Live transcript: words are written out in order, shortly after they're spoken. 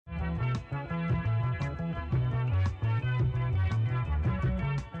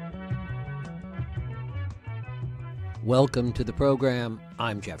Welcome to the program.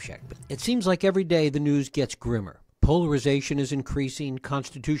 I'm Jeff Schechtman. It seems like every day the news gets grimmer. Polarization is increasing,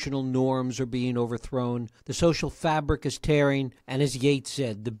 constitutional norms are being overthrown, the social fabric is tearing, and as Yeats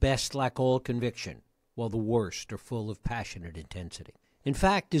said, the best lack all conviction, while the worst are full of passionate intensity. In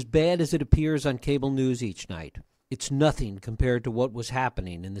fact, as bad as it appears on cable news each night, it's nothing compared to what was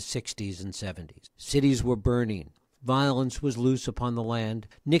happening in the 60s and 70s. Cities were burning. Violence was loose upon the land.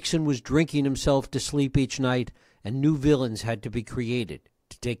 Nixon was drinking himself to sleep each night, and new villains had to be created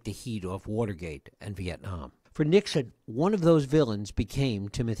to take the heat off Watergate and Vietnam. For Nixon, one of those villains became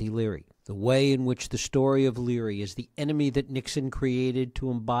Timothy Leary. The way in which the story of Leary as the enemy that Nixon created to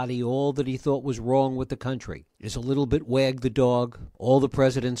embody all that he thought was wrong with the country is a little bit Wag the Dog, All the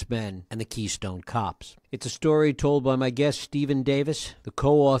President's Men, and the Keystone Cops. It's a story told by my guest Stephen Davis, the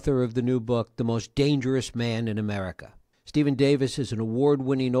co-author of the new book, The Most Dangerous Man in America. Stephen Davis is an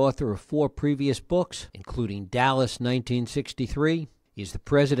award-winning author of 4 previous books, including Dallas 1963. He is the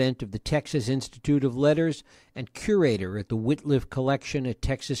president of the Texas Institute of Letters and curator at the Whitliff Collection at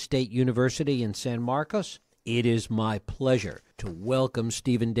Texas State University in San Marcos. It is my pleasure to welcome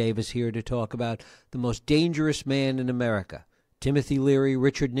Stephen Davis here to talk about The Most Dangerous Man in America, Timothy Leary,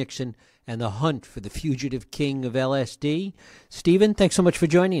 Richard Nixon, and the hunt for the fugitive king of LSD. Stephen, thanks so much for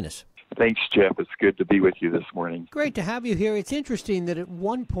joining us. Thanks, Jeff. It's good to be with you this morning. Great to have you here. It's interesting that at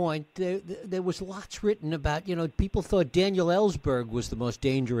one point there was lots written about, people thought Daniel Ellsberg was the most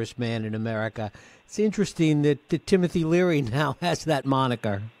dangerous man in America. It's interesting that Timothy Leary now has that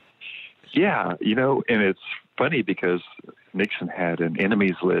moniker. Yeah, and it's funny because Nixon had an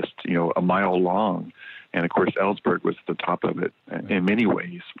enemies list, a mile long. And, of course, Ellsberg was at the top of it in many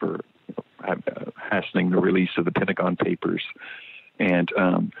ways for hastening the release of the Pentagon Papers. And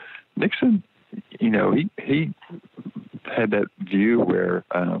Nixon, he had that view where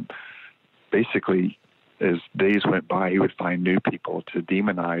basically as days went by, he would find new people to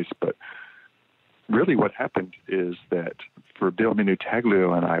demonize. But really what happened is that for Bill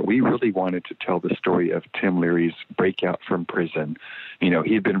Minutaglio and I, we really wanted to tell the story of Tim Leary's breakout from prison. He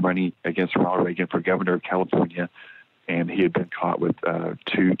had been running against Ronald Reagan for governor of California, and he had been caught with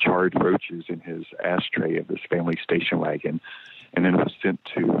 2 charred roaches in his ashtray of his family station wagon, and then was sent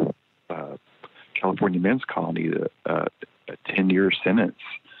to California Men's Colony, a 10-year sentence.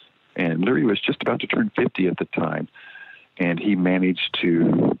 And Leary was just about to turn 50 at the time, and he managed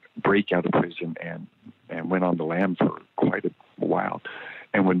to break out of prison and went on the lam for quite a while.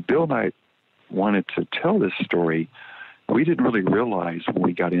 And when Bill and I wanted to tell this story, we didn't really realize when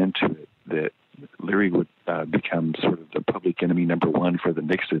we got into it that Leary would become sort of the public enemy number 1 for the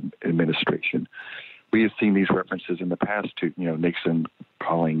Nixon administration. We have seen these references in the past to, Nixon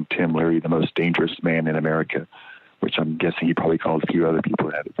calling Tim Leary the most dangerous man in America, which I'm guessing he probably called a few other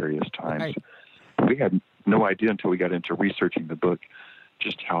people at various times. Right. We had no idea until we got into researching the book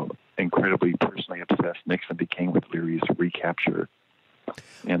just how incredibly personally obsessed Nixon became with Leary's recapture.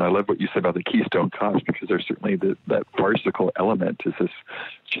 And I love what you said about the Keystone Cops, because there's certainly that farcical element as this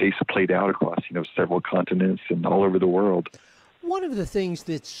chase played out across, several continents and all over the world. One of the things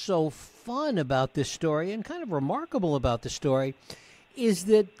that's so fun about this story and kind of remarkable about the story is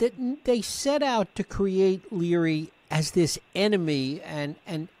that they set out to create Leary as this enemy, and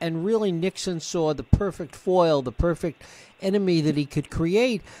really Nixon saw the perfect foil, the perfect enemy that he could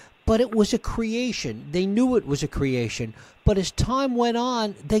create, but it was a creation. They knew it was a creation, but as time went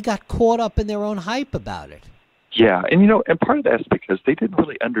on, they got caught up in their own hype about it. Yeah, and and part of that's because they didn't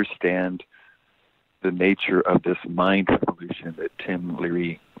really understand the nature of this mind revolution that Tim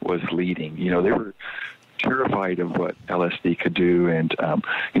Leary was leading. They were terrified of what LSD could do. And,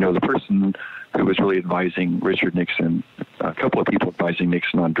 the person who was really advising Richard Nixon, a couple of people advising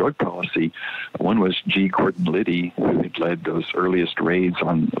Nixon on drug policy, one was G. Gordon Liddy, who had led those earliest raids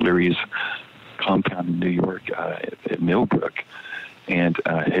on Leary's compound in New York at Millbrook, and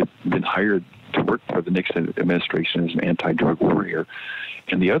had been hired to work for the Nixon administration as an anti-drug warrior.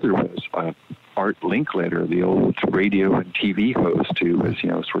 And the other was Art Linkletter, the old radio and TV host, who was,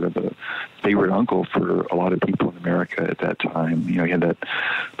 sort of a favorite uncle for a lot of people in America at that time. He had that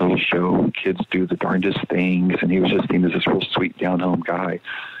little show, Kids Do the Darndest Things, and he was just seen as this real sweet, down-home guy.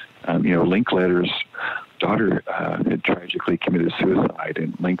 Linkletter's daughter had tragically committed suicide,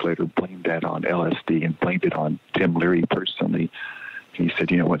 and Linkletter blamed that on LSD and blamed it on Tim Leary personally. He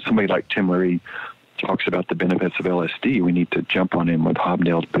said, when somebody like Tim Leary talks about the benefits of LSD, we need to jump on him with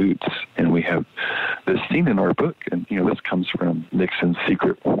hobnailed boots. And we have this scene in our book, and this comes from Nixon's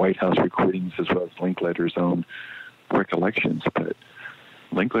secret White House recordings as well as Linkletter's own recollections. But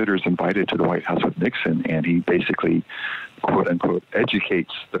Linklater is invited to the White House with Nixon, and he basically, quote unquote,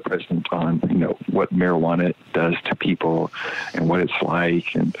 educates the president on, what marijuana does to people and what it's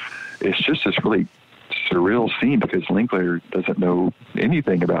like. And it's just this really surreal scene because Linklater doesn't know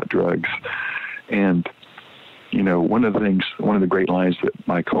anything about drugs. And, one of the great lines that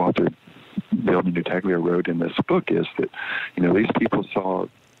my co-author, Bill Minutaglio, wrote in this book is that, these people saw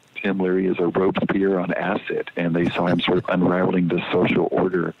Tim Leary as a Robespierre on acid, and they saw him sort of unraveling the social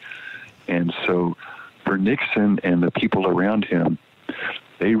order. And so for Nixon and the people around him,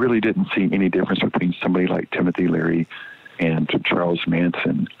 they really didn't see any difference between somebody like Timothy Leary and Charles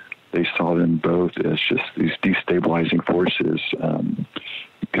Manson. They saw them both as just these destabilizing forces,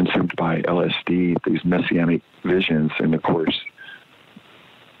 consumed by LSD, these messianic visions. And of course,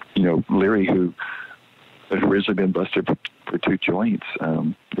 Leary, who had originally been busted for 2 joints,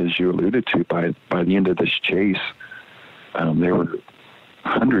 as you alluded to, by the end of this chase, there were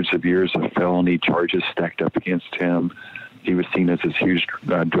hundreds of years of felony charges stacked up against him. He was seen as this huge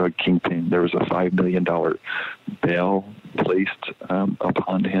drug kingpin. There was a $5 million bail placed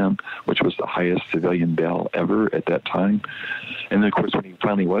upon him, which was the highest civilian bail ever at that time. And then, of course, when he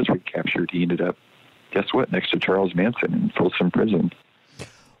finally was recaptured, he ended up, guess what, next to Charles Manson in Folsom Prison.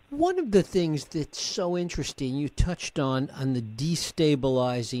 One of the things that's so interesting, you touched on the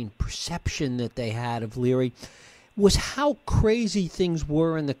destabilizing perception that they had of Leary, was how crazy things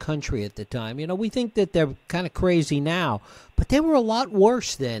were in the country at the time. We think that they're kind of crazy now, but they were a lot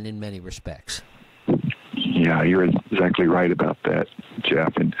worse then in many respects. Yeah, you're exactly right about that,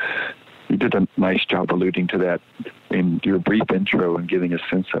 Jeff. And you did a nice job alluding to that in your brief intro and giving a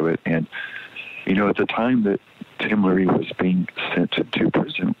sense of it. And, at the time that Tim Leary was being sent to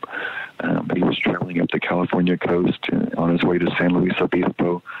prison, he was traveling up the California coast on his way to San Luis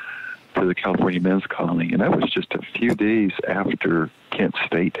Obispo to the California Men's Colony. And that was just a few days after Kent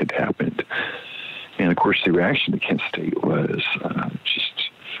State had happened. And, of course, the reaction to Kent State was just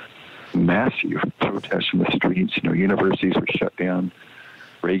massive protests in the streets. Universities were shut down.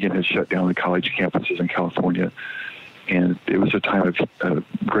 Reagan had shut down the college campuses in California. And it was a time of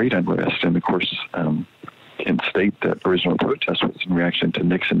great unrest. And, of course, Kent State, that original protest was in reaction to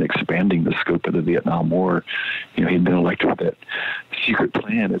Nixon expanding the scope of the Vietnam War. He'd been elected with that secret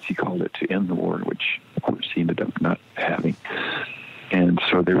plan, as he called it, to end the war, which, of course, he ended up not having. And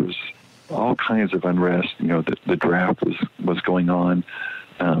so there was all kinds of unrest. The draft was going on.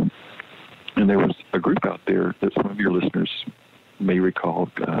 And there was a group out there that some of your listeners may recall,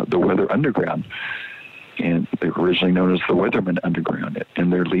 the Weather Underground. And they were originally known as the Weatherman Underground.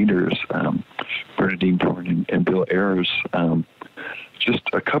 And their leaders, Bernardine Thorne and Bill Ayers, just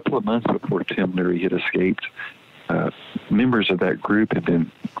a couple of months before Tim Leary had escaped, members of that group had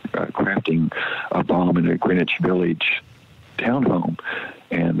been crafting a bomb in a Greenwich Village townhome.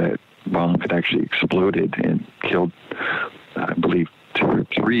 And that bomb had actually exploded and killed, I believe, 2 or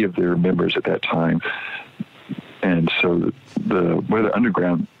 3 of their members at that time. And so the Weather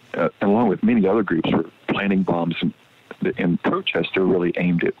Underground, along with many other groups, were planting bombs in protest. They were really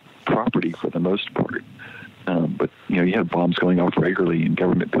aimed at property for the most part. But, you had bombs going off regularly in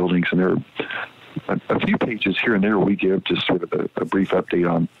government buildings, and there were a few pages here and there we give just sort of a brief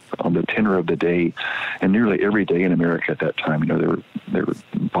update on the tenor of the day. And nearly every day in America at that time, there were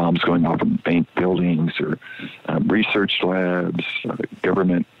bombs going off in bank buildings or research labs,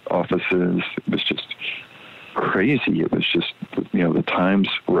 government offices. It was just crazy. It was just, the times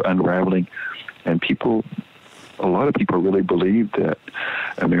were unraveling, and a lot of people really believed that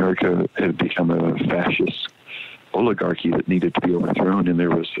America had become a fascist oligarchy that needed to be overthrown, and there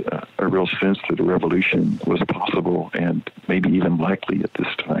was a real sense that a revolution was possible and maybe even likely at this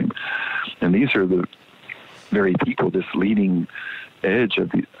time. And these are the very people, this leading edge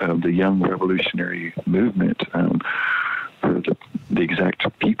of the young revolutionary movement, are the exact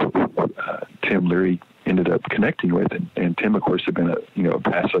people Tim Leary ended up connecting with. And Tim, of course, had been a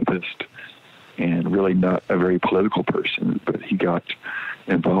pacifist and really not a very political person, but he got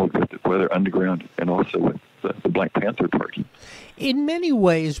involved with the Weather Underground and also with the Black Panther Party. In many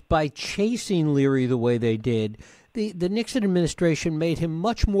ways, by chasing Leary the way they did, the Nixon administration made him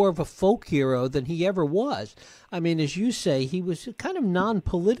much more of a folk hero than he ever was. I mean, as you say, he was kind of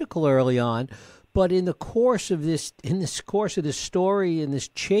non-political early on, but in the course of this story and this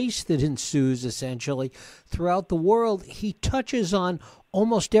chase that ensues, essentially, throughout the world, he touches on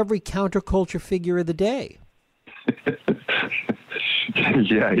almost every counterculture figure of the day.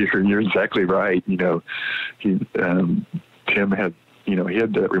 Yeah, you're exactly right. Tim had, he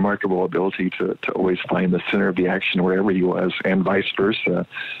had that remarkable ability to always find the center of the action wherever he was, and vice versa.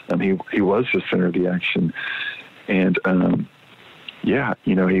 He was the center of the action. And Yeah,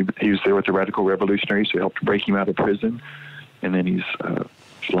 he was there with the radical revolutionaries who helped break him out of prison, and then he's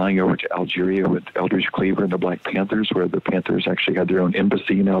flying over to Algeria with Eldridge Cleaver and the Black Panthers, where the Panthers actually had their own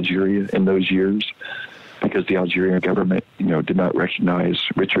embassy in Algeria in those years, because the Algerian government, did not recognize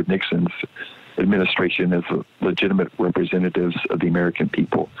Richard Nixon's administration as legitimate representatives of the American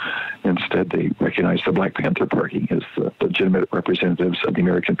people. Instead, they recognized the Black Panther Party as the legitimate representatives of the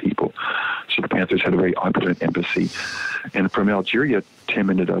American people. So the Panthers had a very opulent embassy. And from Algeria, Tim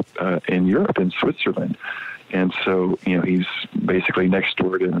ended up in Europe, in Switzerland. And so, he's basically next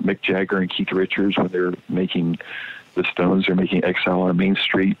door to Mick Jagger and Keith Richards when they're making the Stones are making Exile on Main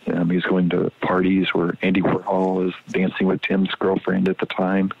Street. He's going to parties where Andy Warhol is dancing with Tim's girlfriend at the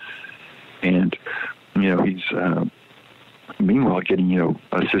time. And, he's meanwhile getting,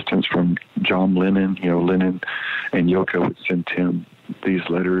 assistance from John Lennon. Lennon and Yoko would send Tim these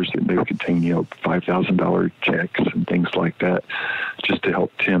letters, and they would contain, $5,000 checks and things like that, just to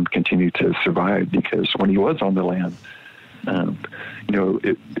help Tim continue to survive. Because when he was on the land,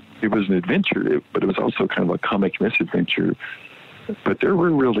 it was an adventure, but it was also kind of a comic misadventure. But there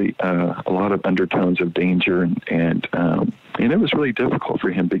were really a lot of undertones of danger, and it was really difficult for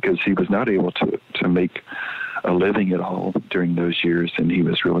him because he was not able to make a living at all during those years, and he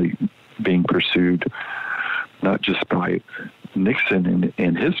was really being pursued not just by Nixon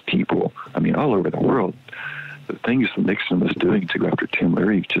and his people, all over the world. The things that Nixon was doing to go after Tim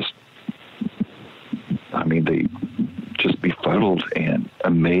Leary they just befuddled and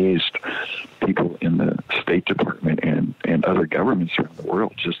amazed people in the State Department and other governments around the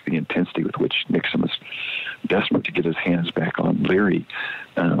world, just the intensity with which Nixon was desperate to get his hands back on Leary.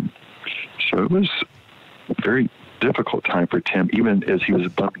 So it was a very difficult time for Tim, even as he was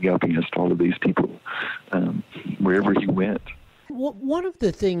bumping up against all of these people wherever he went. One of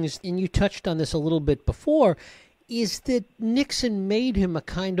the things, and you touched on this a little bit before, is that Nixon made him a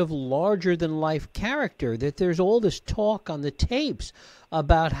kind of larger-than-life character, that there's all this talk on the tapes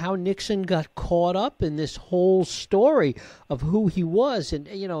about how Nixon got caught up in this whole story of who he was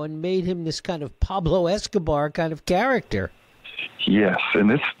and made him this kind of Pablo Escobar kind of character. Yes, and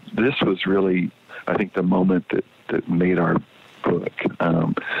this was really, I think, the moment that made our book.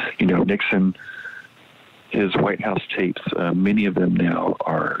 Nixon, his White House tapes, many of them now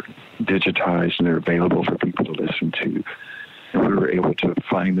are digitized and they're available for people to listen to. And we were able to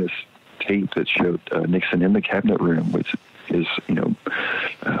find this tape that showed Nixon in the cabinet room, which is,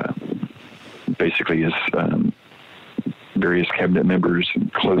 basically his various cabinet members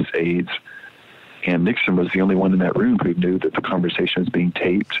and close aides. And Nixon was the only one in that room who knew that the conversation was being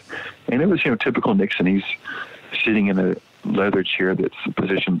taped. And it was, typical Nixon. He's sitting in a leather chair that's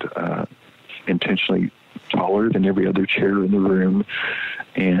positioned intentionally taller than every other chair in the room.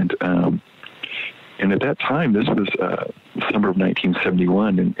 And at that time, this was summer of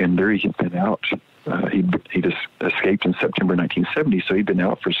 1971, and Leary had been out. He just escaped in September 1970, so he'd been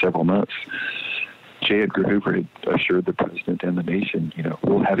out for several months. J. Edgar Hoover had assured the president and the nation,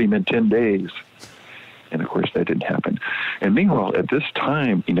 we'll have him in 10 days. And, of course, that didn't happen. And meanwhile, at this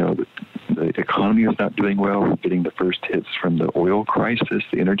time, the economy was not doing well. We're getting the first hits from the oil crisis,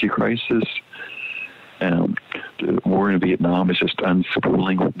 the energy crisis. The war in Vietnam is just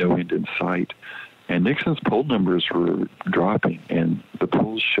unspooling with no end in sight. And Nixon's poll numbers were dropping, and the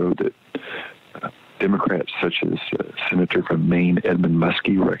polls showed that Democrats such as Senator from Maine, Edmund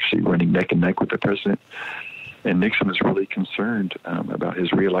Muskie, were actually running neck and neck with the president. And Nixon was really concerned about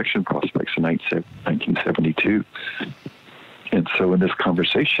his reelection prospects in 1972. And so in this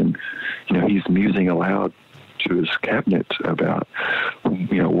conversation, he's musing aloud to his cabinet about,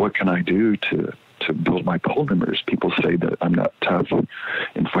 what can I do to build my poll numbers? People say that I'm not tough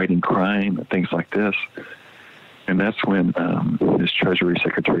in fighting crime and things like this. And that's when his Treasury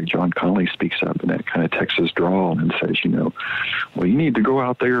Secretary, John Connally, speaks up in that kind of Texas drawl and says, well, you need to go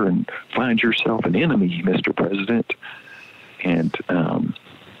out there and find yourself an enemy, Mr. President. And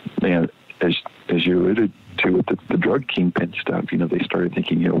as you alluded to with the drug kingpin stuff, they started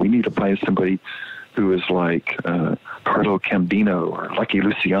thinking, we need to find somebody who is like Carlo Gambino or Lucky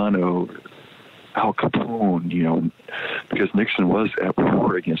Luciano, or Al Capone, because Nixon was at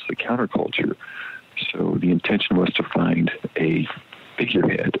war against the counterculture. So the intention was to find a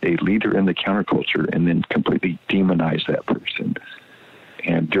figurehead, a leader in the counterculture, and then completely demonize that person.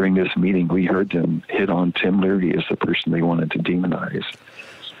 And during this meeting, we heard them hit on Tim Leary as the person they wanted to demonize.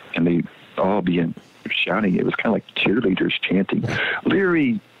 And they all began shouting. It was kind of like cheerleaders chanting,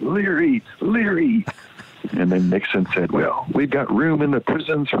 "Leary, Leary, Leary." And then Nixon said, well, we've got room in the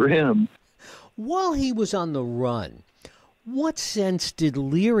prisons for him. While he was on the run, what sense did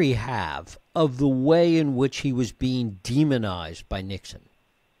Leary have of the way in which he was being demonized by Nixon?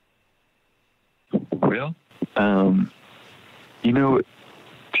 Well,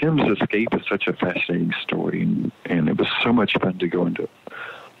 Tim's escape is such a fascinating story, and it was so much fun to go into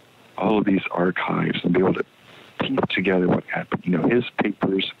all of these archives and be able to piece together what happened. His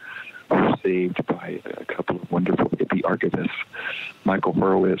papers were saved by a couple of wonderful hippie archivists, Michael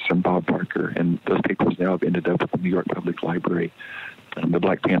Horowitz and Bob Barker, and those papers now have ended up at the New York Public Library. The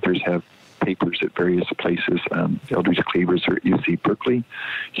Black Panthers have papers at various places. Eldridge Cleaver's are at UC Berkeley,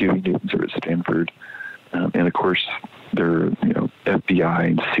 Huey Newton's are at Stanford, and of course there are FBI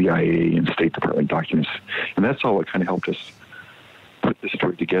and CIA and State Department documents, and that's all what kind of helped us put this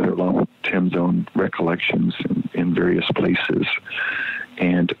story together, along with Tim's own recollections in various places.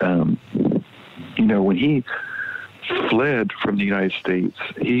 And when he fled from the United States,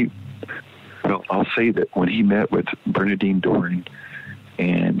 I'll say that when he met with Bernardine Dohrn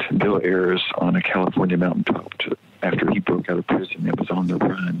and Bill Ayers on a California mountaintop after he broke out of prison and was on the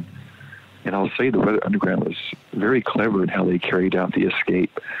run. And I'll say the Weather Underground was very clever in how they carried out the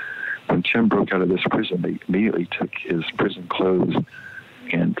escape. When Tim broke out of this prison, they immediately took his prison clothes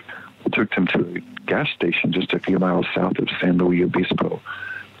and took them to a gas station just a few miles south of San Luis Obispo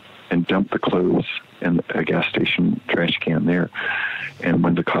and dumped the clothes in a gas station trash can there. And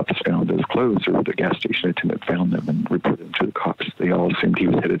when the cops found those clothes, or the gas station attendant found them and reported them to the cops, they all assumed he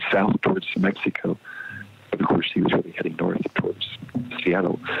was headed south towards Mexico. But of course, he was really heading north towards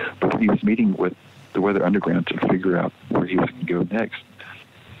Seattle. But when he was meeting with the Weather Underground to figure out where he was going to go next,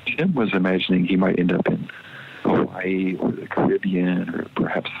 Tim was imagining he might end up in Hawaii or the Caribbean or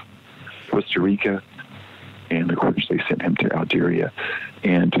perhaps Costa Rica. And of course, they sent him to Algeria.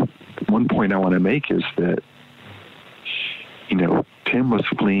 And one point I want to make is that, Tim was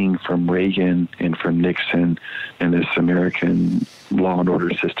fleeing from Reagan and from Nixon and this American law and order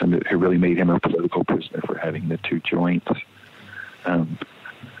system that really made him a political prisoner for having the two joints.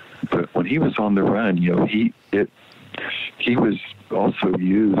 But when he was on the run, he was also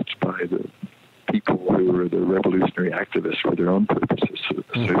used by the people who were the revolutionary activists for their own purposes. So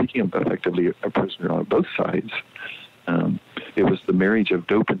he became effectively a prisoner on both sides. It was the marriage of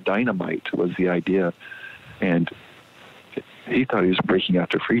dope and dynamite was the idea. And he thought he was breaking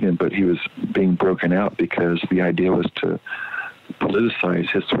out to freedom, but he was being broken out because the idea was to politicize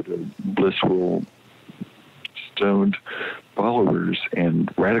his sort of blissful, stoned followers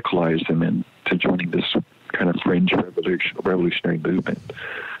and radicalize them into joining this kind of fringe revolutionary movement.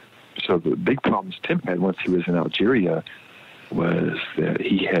 So the big problems Tim had once he was in Algeria was that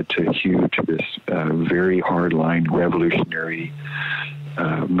he had to hew to this very hard-line revolutionary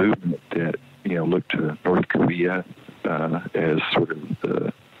movement that looked to North Korea as sort of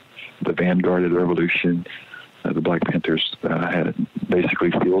the vanguard of the revolution. The Black Panthers had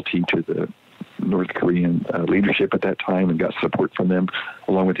basically fealty to the North Korean leadership at that time and got support from them,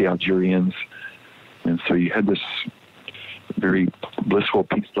 along with the Algerians. And so you had this very blissful,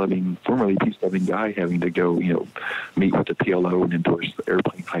 formerly peace-loving guy having to go, meet with the PLO and endorse the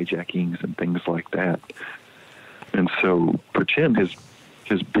airplane hijackings and things like that. And so for Tim, his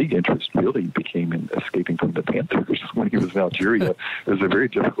big interest really became in escaping from the Panthers when he was in Algeria. It was a very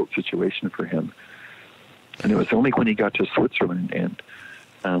difficult situation for him. And it was only when he got to Switzerland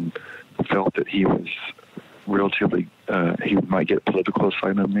and felt that he was relatively, he might get political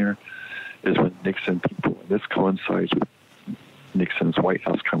asylum there, is when Nixon people, and this coincides with Nixon's White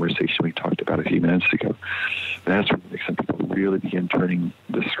House conversation we talked about a few minutes ago. That's when Nixon people really began turning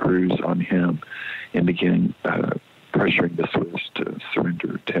the screws on him and began pressuring the Swiss to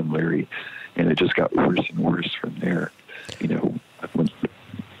surrender Tim Leary. And it just got worse and worse from there. When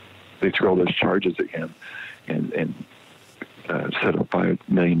they threw all those charges at him and set a $5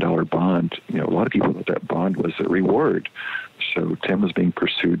 million bond, a lot of people thought that bond was a reward. So Tim was being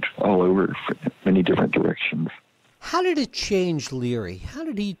pursued all over from many different directions. How did it change Leary? How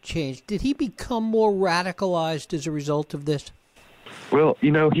did he change? Did he become more radicalized as a result of this? Well,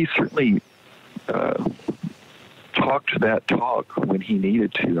 he certainly talked that talk when he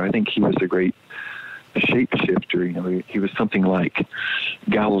needed to. I think he was a great shapeshifter. He was something like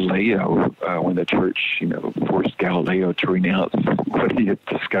Galileo when the church, forced Galileo to renounce what he had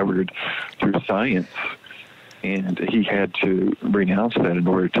discovered through science. And he had to renounce that in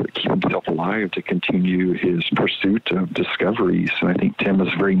order to keep himself alive, to continue his pursuit of discoveries. So I think Tim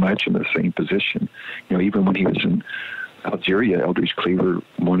was very much in the same position. Even when he was in Algeria, Eldridge Cleaver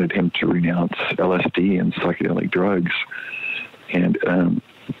wanted him to renounce LSD and psychedelic drugs. And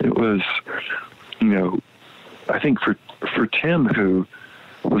it was, I think for Tim, who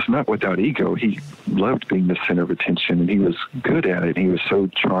was not without ego, he loved being the center of attention, and he was good at it. He was so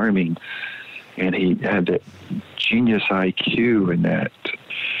charming. and he had that genius IQ and that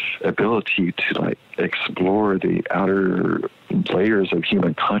ability to like explore the outer layers of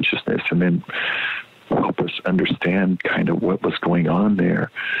human consciousness and then help us understand kind of what was going on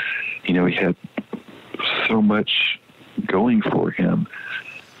there. He had so much going for him,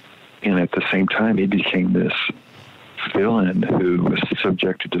 and at the same time he became this villain who was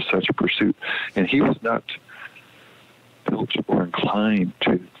subjected to such pursuit, and he was not built or inclined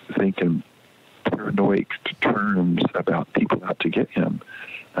to think in paranoid terms about people out to get him.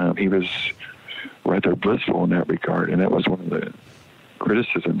 He was rather blissful in that regard, and that was one of the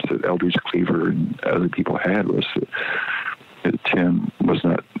criticisms that Eldridge Cleaver and other people had, was that Tim was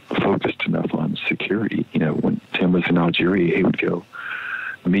not focused enough on security. When Tim was in Algeria, he would go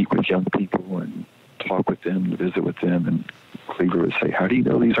meet with young people and talk with them, visit with them, and Cleaver would say, "How do you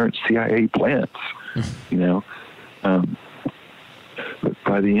know these aren't CIA plants?" But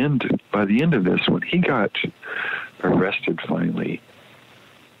by the end of this, when he got arrested finally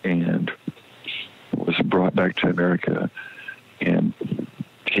and was brought back to America and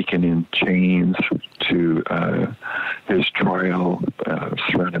taken in chains to his trial,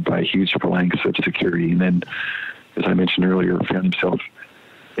 surrounded by huge phalanx of security, and then, as I mentioned earlier, found himself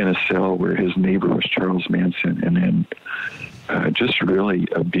in a cell where his neighbor was Charles Manson, and then just really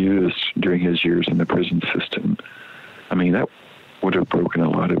abused during his years in the prison system. I mean, that would have broken a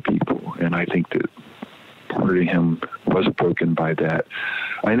lot of people, and I think that part of him was broken by that.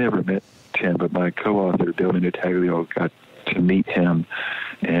 I never met Tim, but my co-author, Bill Minutaglio, got to meet him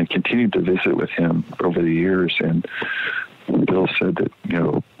and continued to visit with him over the years. And Bill said that,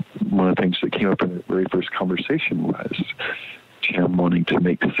 one of the things that came up in the very first conversation was Tim wanting to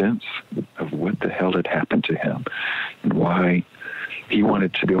make sense of what the hell had happened to him and why he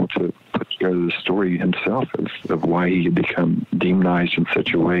wanted to be able to put together the story himself of why he had become demonized in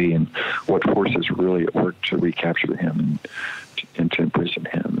such a way and what forces really at work to recapture him and to imprison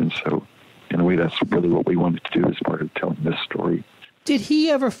him. And so, in a way, that's really what we wanted to do as part of telling this story. Did he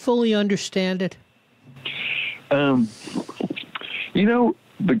ever fully understand it? The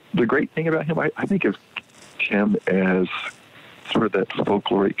great thing about him, I think of Tim as sort of that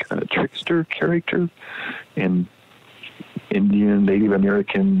folkloric trickster character in Indian, Native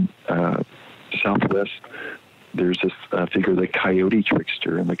American, Southwest. There's this figure, the coyote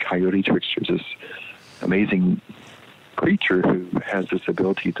trickster, and the coyote trickster is this amazing creature who has this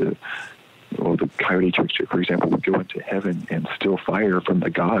ability to, the coyote trickster, for example, would go into heaven and steal fire from the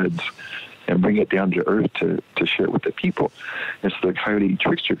gods and bring it down to earth to share it with the people. And so the coyote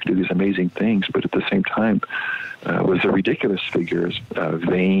trickster could do these amazing things, but at the same time was a ridiculous figure,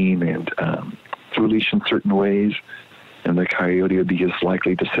 vain and foolish in certain ways. And the coyote would be as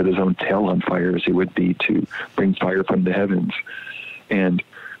likely to set his own tail on fire as he would be to bring fire from the heavens. And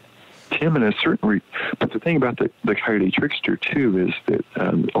Tim, in a certain but the thing about the coyote trickster, too, is that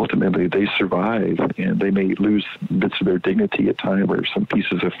ultimately they survive, and they may lose bits of their dignity at times or some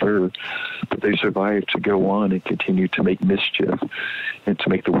pieces of fur, but they survive to go on and continue to make mischief and to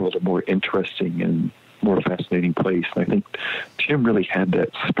make the world a more interesting and more fascinating place. And I think Tim really had that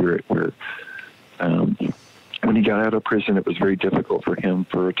spirit where when he got out of prison, it was very difficult for him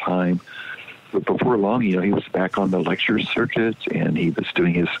for a time. But before long, he was back on the lecture circuit, and he was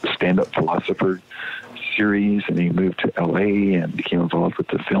doing his stand-up philosopher series, and he moved to L.A. and became involved with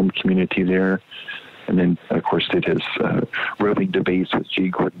the film community there. And then, of course, did his roving debates with G.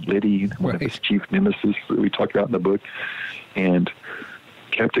 Gordon Liddy, one of his chief nemesis that we talk about in the book, and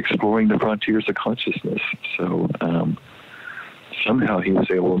kept exploring the frontiers of consciousness. So somehow he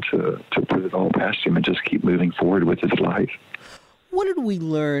was able to put it all past him and just keep moving forward with his life. What did we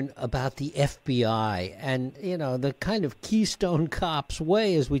learn about the FBI and, the kind of Keystone Cops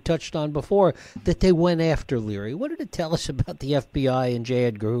way, as we touched on before, that they went after Leary? What did it tell us about the FBI and J.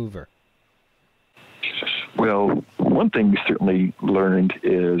 Edgar Hoover? Well, one thing we certainly learned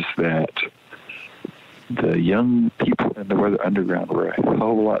is that the young people in the Weather Underground were a hell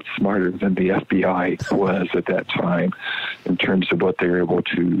of a lot smarter than the FBI was at that time in terms of what they were able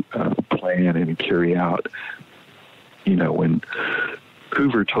to plan and carry out. When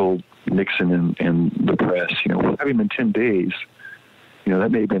Hoover told Nixon and the press, we'll have him in 10 days,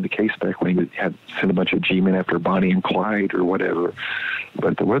 that may have been the case back when he had sent a bunch of G-men after Bonnie and Clyde or whatever.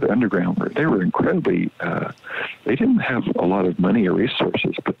 But the Weather Underground, they were incredibly, they didn't have a lot of money or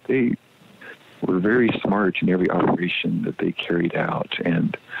resources, but they were very smart in every operation that they carried out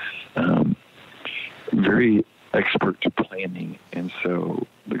and very expert planning. And so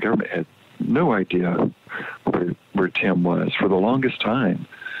the government had no idea where Tim was for the longest time.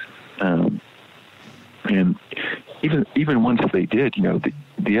 And even once they did, the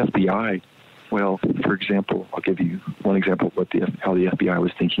FBI Well, for example, I'll give you one example of how the FBI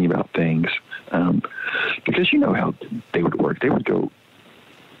was thinking about things. Because you know how they would work. They would go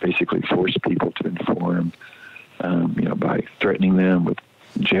basically force people to inform, by threatening them with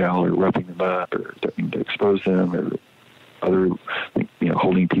jail or roughing them up or threatening to expose them or other,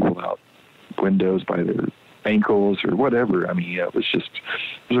 holding people out windows by their ankles or whatever. I mean, it was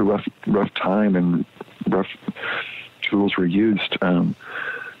a rough time, and rough tools were used.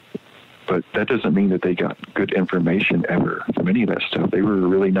 But that doesn't mean that they got good information ever from any of that stuff. They were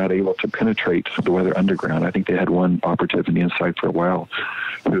really not able to penetrate the weather underground. I think they had one operative in the inside for a while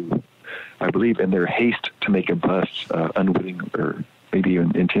who, I believe, in their haste to make a bust, unwitting or maybe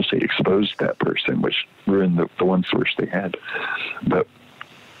even intentionally exposed that person, which ruined the one source they had. But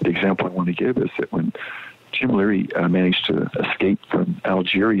the example I want to give is that when Tim Leary managed to escape from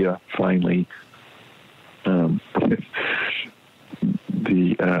Algeria finally, and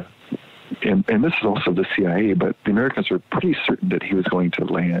this is also the CIA, but the Americans were pretty certain that he was going to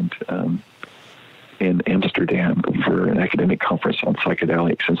land in Amsterdam for an academic conference on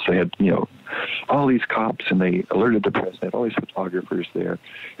psychedelics, since they had, all these cops, and they alerted the president, all these photographers there.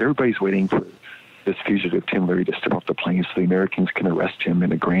 Everybody's waiting for this fugitive Tim Leary to step off the plane so the Americans can arrest him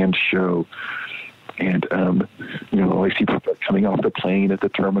in a grand show. And, all these people are coming off the plane at the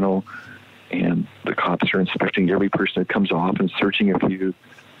terminal, and the cops are inspecting every person that comes off and searching a few.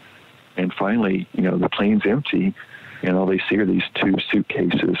 And finally, the plane's empty, and all they see are these two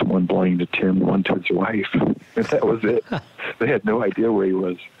suitcases, one belonging to Tim, one to his wife. And that was it. They had no idea where he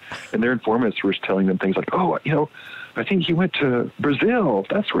was. And their informants were telling them things like, I think he went to Brazil.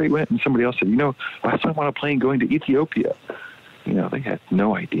 That's where he went. And somebody else said, I saw him on a plane going to Ethiopia. They had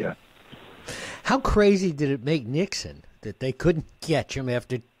no idea. How crazy did it make Nixon that they couldn't catch him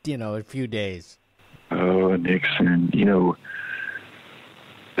after, a few days? Oh, Nixon,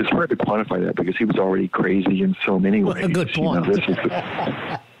 it's hard to quantify that because he was already crazy in so many ways. Well, good point.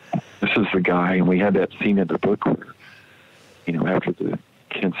 This is the guy, and we had that scene in the book where, after the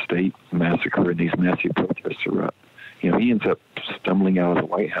Kent State massacre and these massive protests erupt, he ends up stumbling out of the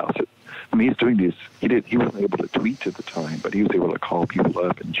White House. He's doing this. He wasn't able to tweet at the time, but he was able to call people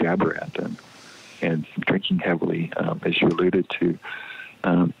up and jabber at them, and drinking heavily, as you alluded to.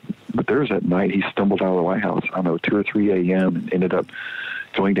 But there was that night he stumbled out of the White House, 2 or 3 a.m., and ended up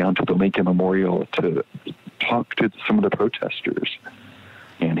going down to the Lincoln Memorial to talk to some of the protesters.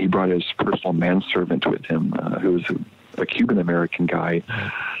 And he brought his personal manservant with him, who was a Cuban-American guy,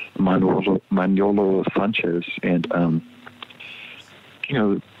 Manolo Sanchez. And,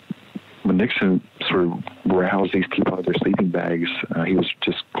 when Nixon sort of roused these people out of their sleeping bags, he was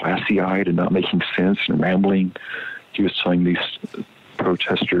just glassy-eyed and not making sense and rambling. He was telling these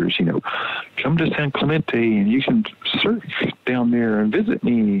protesters, come to San Clemente and you can surf down there and visit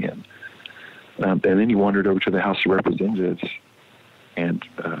me. And then he wandered over to the House of Representatives and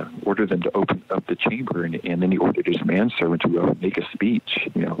ordered them to open up the chamber. And then he ordered his manservant to go make a speech,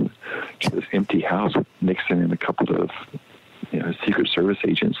 to this empty house with Nixon and a couple of Secret Service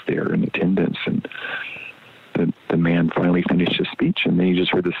agents there in attendance. And the man finally finished his speech, and then you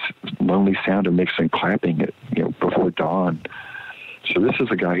just heard this lonely sound of Nixon clapping it, before dawn. So this is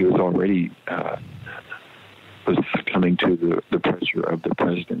a guy who was already was coming to the pressure of the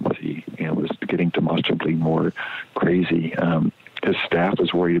presidency and was getting demonstrably more crazy. His staff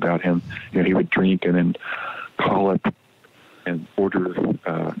was worried about him. He would drink and then call up and order,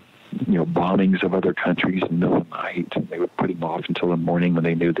 bombings of other countries in the middle of the night. And they would put him off until the morning when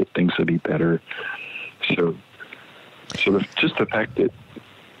they knew that things would be better. So just the fact that,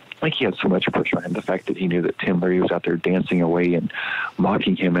 he had so much pressure on him, the fact that he knew that Tim Leary was out there dancing away and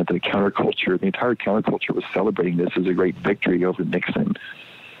mocking him at the counterculture. The entire counterculture was celebrating this as a great victory over Nixon.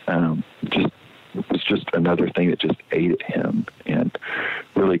 It was just another thing that just ate at him and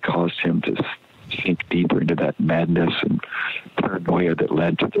really caused him to sink deeper into that madness and paranoia that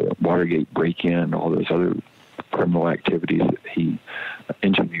led to the Watergate break-in and all those other criminal activities that he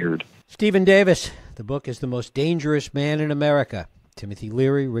engineered. Stephen Davis, the book is The Most Dangerous Man in America. Timothy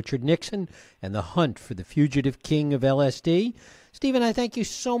Leary, Richard Nixon, and the hunt for the fugitive king of LSD. Stephen, I thank you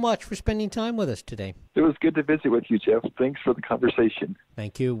so much for spending time with us today. It was good to visit with you, Jeff. Thanks for the conversation.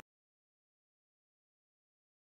 Thank you.